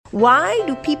Why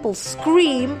do people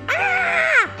scream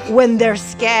when they're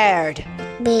scared?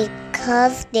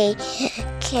 Because they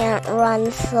can't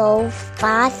run so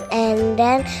fast, and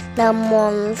then the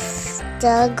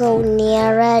monster go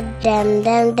nearer than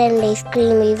them. Then they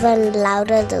scream even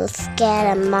louder to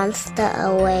scare the monster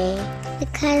away.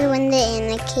 Because when they're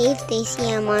in a cave, they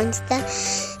see a monster.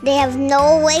 They have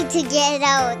no way to get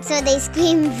out, so they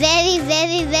scream very,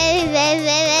 very, very, very,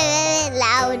 very, very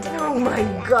loud. Oh my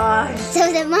gosh.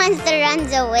 So the monster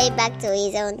runs away back to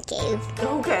his own cave.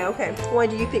 Okay. Why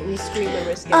do you think we scream when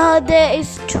we're scared? There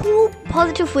is two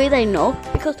positive ways I know.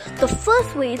 Because the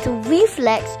first way is a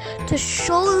reflex to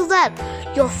show that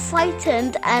you're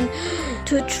frightened and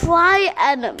to try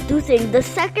and do things. The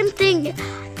second thing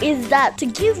is that to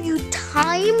give you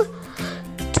time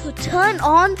to turn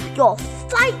on your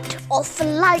fight or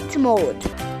flight mode.